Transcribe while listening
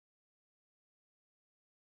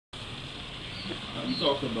we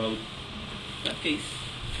talked about that case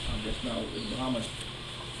just now in Bahamas.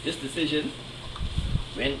 This decision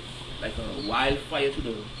went like a wildfire to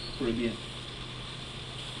the Caribbean.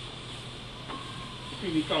 The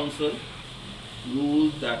Privy Council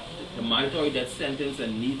ruled that the mandatory death sentence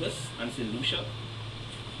in Nevis and St. Lucia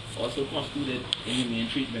also constituted inhumane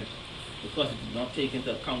treatment because it did not take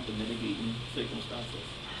into account the mitigating circumstances.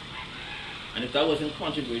 And if that wasn't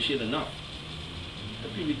controversial enough, the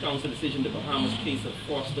Privy Council decision, the Bahamas case of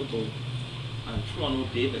Foster Bow and Toronto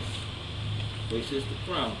Davis versus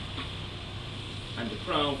the Crown, and the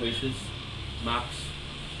Crown versus Max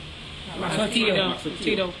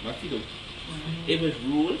Tito. It was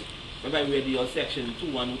ruled, remember I read your section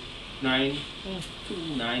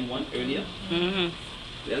 291 earlier?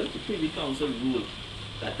 Well, the Privy Council ruled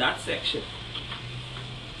that that section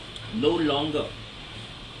no longer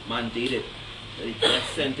mandated the death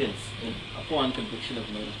sentence upon conviction of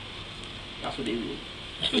murder. That's what they ruled.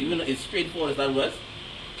 So even though it's straightforward as that was,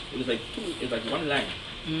 it was like one line.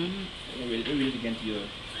 Let me read it again to you.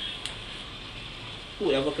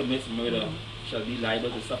 Whoever commits murder shall be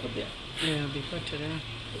liable to suffer death. Yeah, be put to that.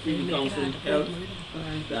 The Privy Council held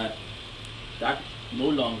that no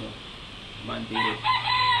longer mandated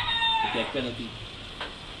the death penalty.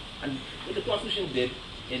 And what the Constitution did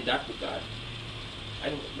in that regard, I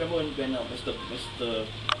remember when Mr.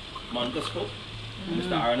 Monica spoke,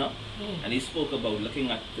 Mr. Arna, and he spoke about looking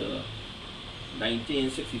at the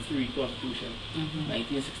 1963 Constitution,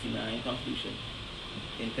 1969 Constitution,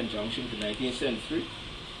 in conjunction to 1973.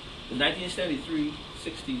 The 1973,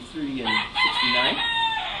 63, and 69,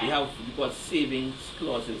 they have what we call savings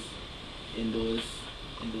clauses in those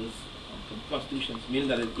constitutions, meaning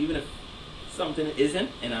that even if something isn't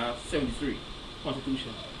in our 73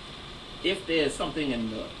 Constitution, if there is something in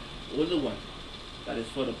the older one that is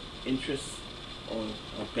for the interest or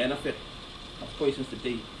benefit of persons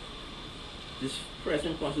today, this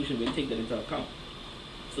present Constitution will take that into account.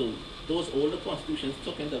 So those older constitutions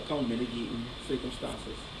took into account mitigating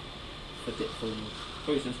circumstances for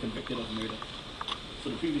persons convicted of murder. So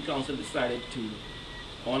the Privy Council decided to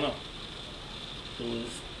honor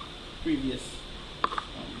those previous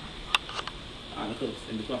articles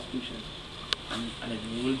in the Constitution, and it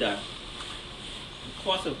ruled that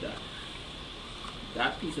because of that,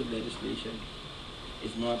 that piece of legislation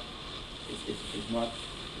is not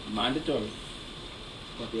mandatory,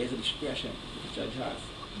 but there is a discretion that the judge has.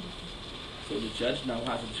 So the judge now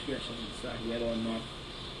has a discretion to decide whether or not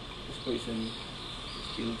this person is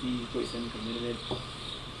guilty, this person committed it,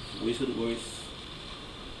 worse or the worse,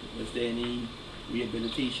 was there any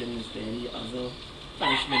rehabilitation, is there any other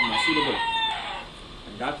punishment not suitable?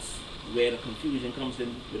 And that's where the confusion comes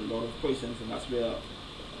in with a lot of persons, and that's where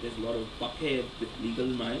there's a lot of buckhead with legal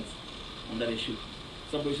minds on that issue.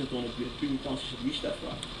 Some persons don't agree the Privy Council should reach that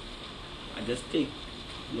far and just take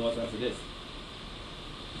laws as it is.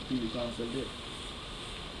 The Privy Council did.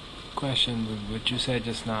 Question with what you said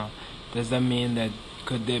just now, does that mean that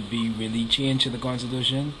could there be really change to the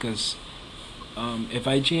Constitution? Because if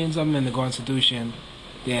I change something in the Constitution,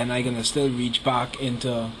 then I'm going to still reach back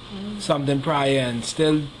into something prior and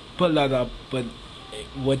still pull that up, but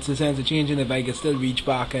what's the sense of changing if I can still reach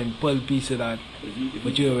back and pull a piece of that,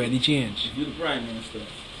 but you already changed? If you're the Prime Minister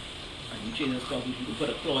and you change the Constitution, you can put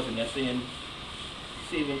a clause in there saying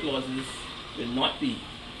saving clauses will not be,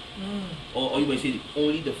 or you might say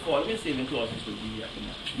only the following saving clauses will be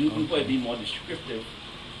recognized. You can probably be more descriptive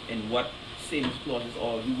in what savings clauses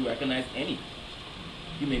are. You recognize any.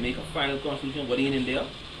 You may make a final Constitution, what ain't in there,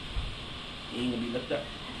 it ain't going to be looked at.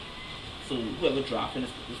 So whoever drafting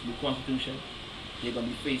this new Constitution, they're going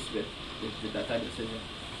to be faced with that type of decision.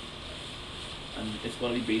 And it's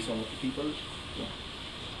going to be based on what the people want.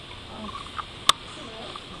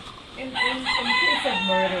 In case of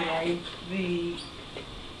murder, right, the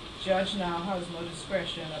judge now has no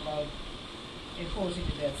discretion about imposing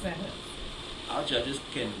the death sentence. Our judges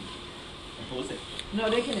can impose it. No,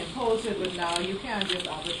 they can impose it, but now you can't just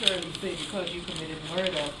arbitrarily say because you committed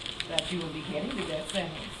murder that you will be getting the death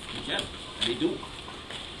sentence. You can, and they do.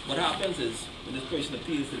 What happens is, when this person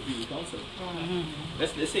appeals to the Privy Council,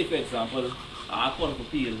 let's say, for example, our Court of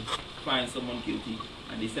Appeal finds someone guilty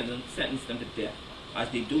and they sentence them to death, as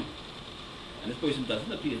they do, and this person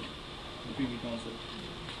doesn't appeal to the Privy Council,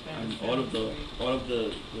 and all of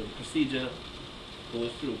the procedure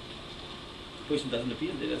goes through. The person doesn't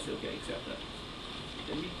appeal, they just say, okay, accept that.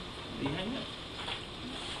 Then we hang them.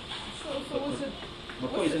 But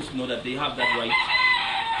persons know that they have that right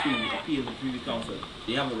to appeal to the Privy Council.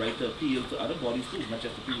 They have a right to appeal to other bodies too, not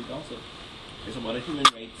just the Privy Council. There's some other human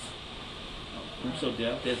rights groups out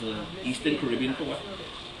there. There's an Eastern Caribbean Court.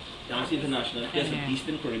 Amnesty International. There's an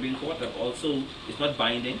Eastern Caribbean Court that also is not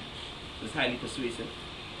binding, it's highly persuasive.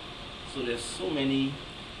 So there's so many.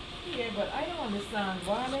 Yeah, but I don't understand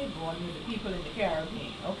why they brought with the people in the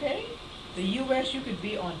Caribbean, okay? The U.S., you could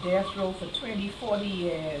be on death row for 20, 40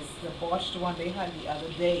 years, the botched one they had the other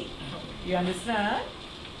day. You understand?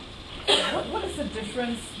 What is the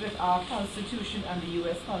difference with our Constitution and the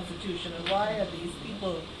U.S. Constitution, and why are these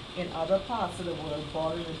people in other parts of the world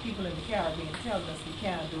bothering with people in the Caribbean telling us we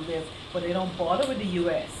can't do this, but they don't bother with the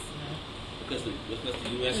U.S.? Because the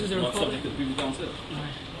U.S. is not subject to the Privy Council.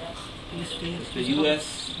 The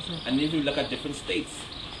U.S., and if you look at different states,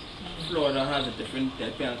 Florida has a different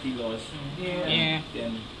death penalty laws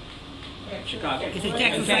than Chicago. It's a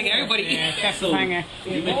Texas like everybody. So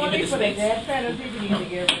Only for the death penalty, we need to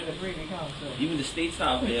get rid of the Privy Council. Even the states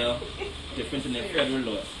have their difference in their federal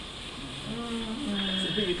laws. So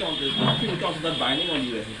the Privy Council is not binding on the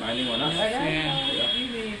U.S., it's binding on us.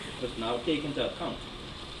 But now take into account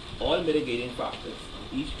all mitigating factors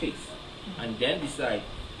in each case, and then decide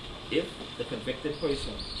if the convicted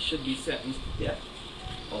person should be sentenced to death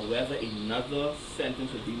or whether another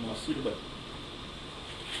sentence would be more suitable.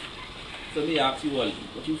 So let me ask you all,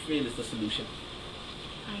 what do you feel is the solution?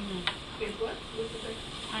 What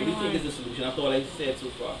do you think is the solution after all I said so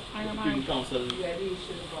far? The Privy Council.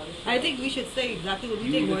 I think we should say exactly what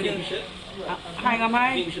we think. You think we should? Hang on,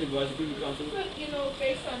 I think we should advise the Privy Council. Well, you know,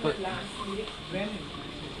 based on the last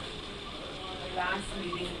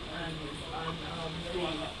meeting, and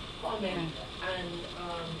the comment, and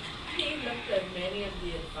he looked at many of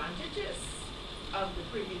the advantages of the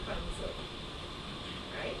Privy Council,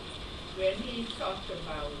 right? When he talked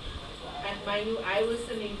about, and mind you, I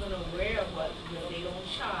wasn't even aware of what they don't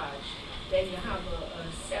charge, then you have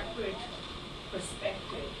a separate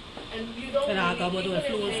perspective. And you don't really, even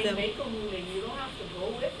if they make a ruling, you don't have to go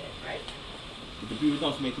with it, right? If the Privy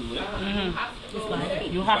Council make a ruling, You have to go with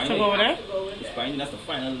it. You have to go with it? it's binding, that's the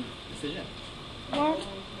final decision. Well,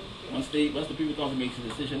 Once the Privy Council makes a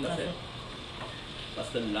decision, that's it. That's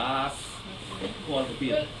the last call for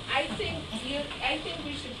appeal. Well, I think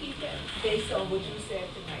we should keep it based on what you said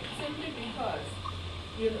tonight, simply because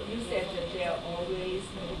you said that there are always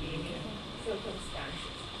mitigating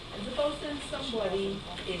circumstances. And suppose then somebody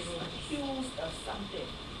is accused of something,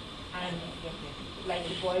 and like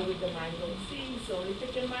the boy with the mango seed, so he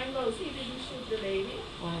took the mangoes, he didn't shoot the lady.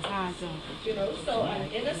 well, it's hard to. You know, so an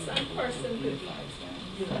innocent person could be.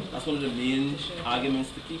 That's one of the main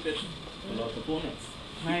arguments to keep it for our proponents.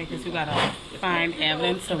 Right, because you got to find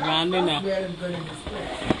evidence surrounding That's it. well and good in this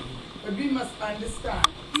place. But we must understand,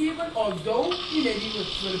 even although he maybe would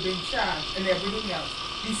have been charged and everything else,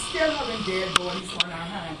 we still having dead bodies on our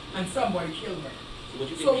hands and somebody killed her.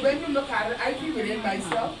 So when you look at it, I feel within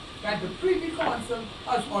myself that the Privy Council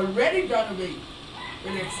has already done away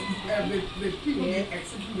with people being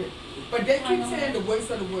executed. But they keep saying the worst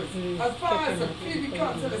of the worst. As far as the Privy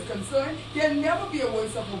Council is concerned, there'll never be a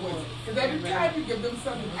worst of the worst. Because every time you give them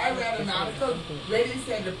something, I read an article where they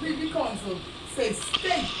said the Privy Council says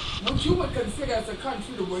state which you would consider as a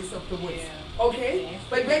country the worst of the worst. Okay?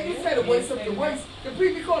 But when you say the worst of the worst, the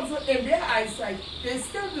Privy Council, in their eyesight, they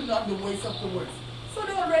still do not the worst of the worst. So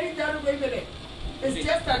they already done away with it. It's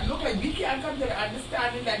just that look like we can't come to the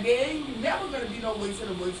understanding that there ain't never going to be no worst of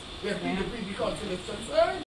the worst where the Privy Council is concerned.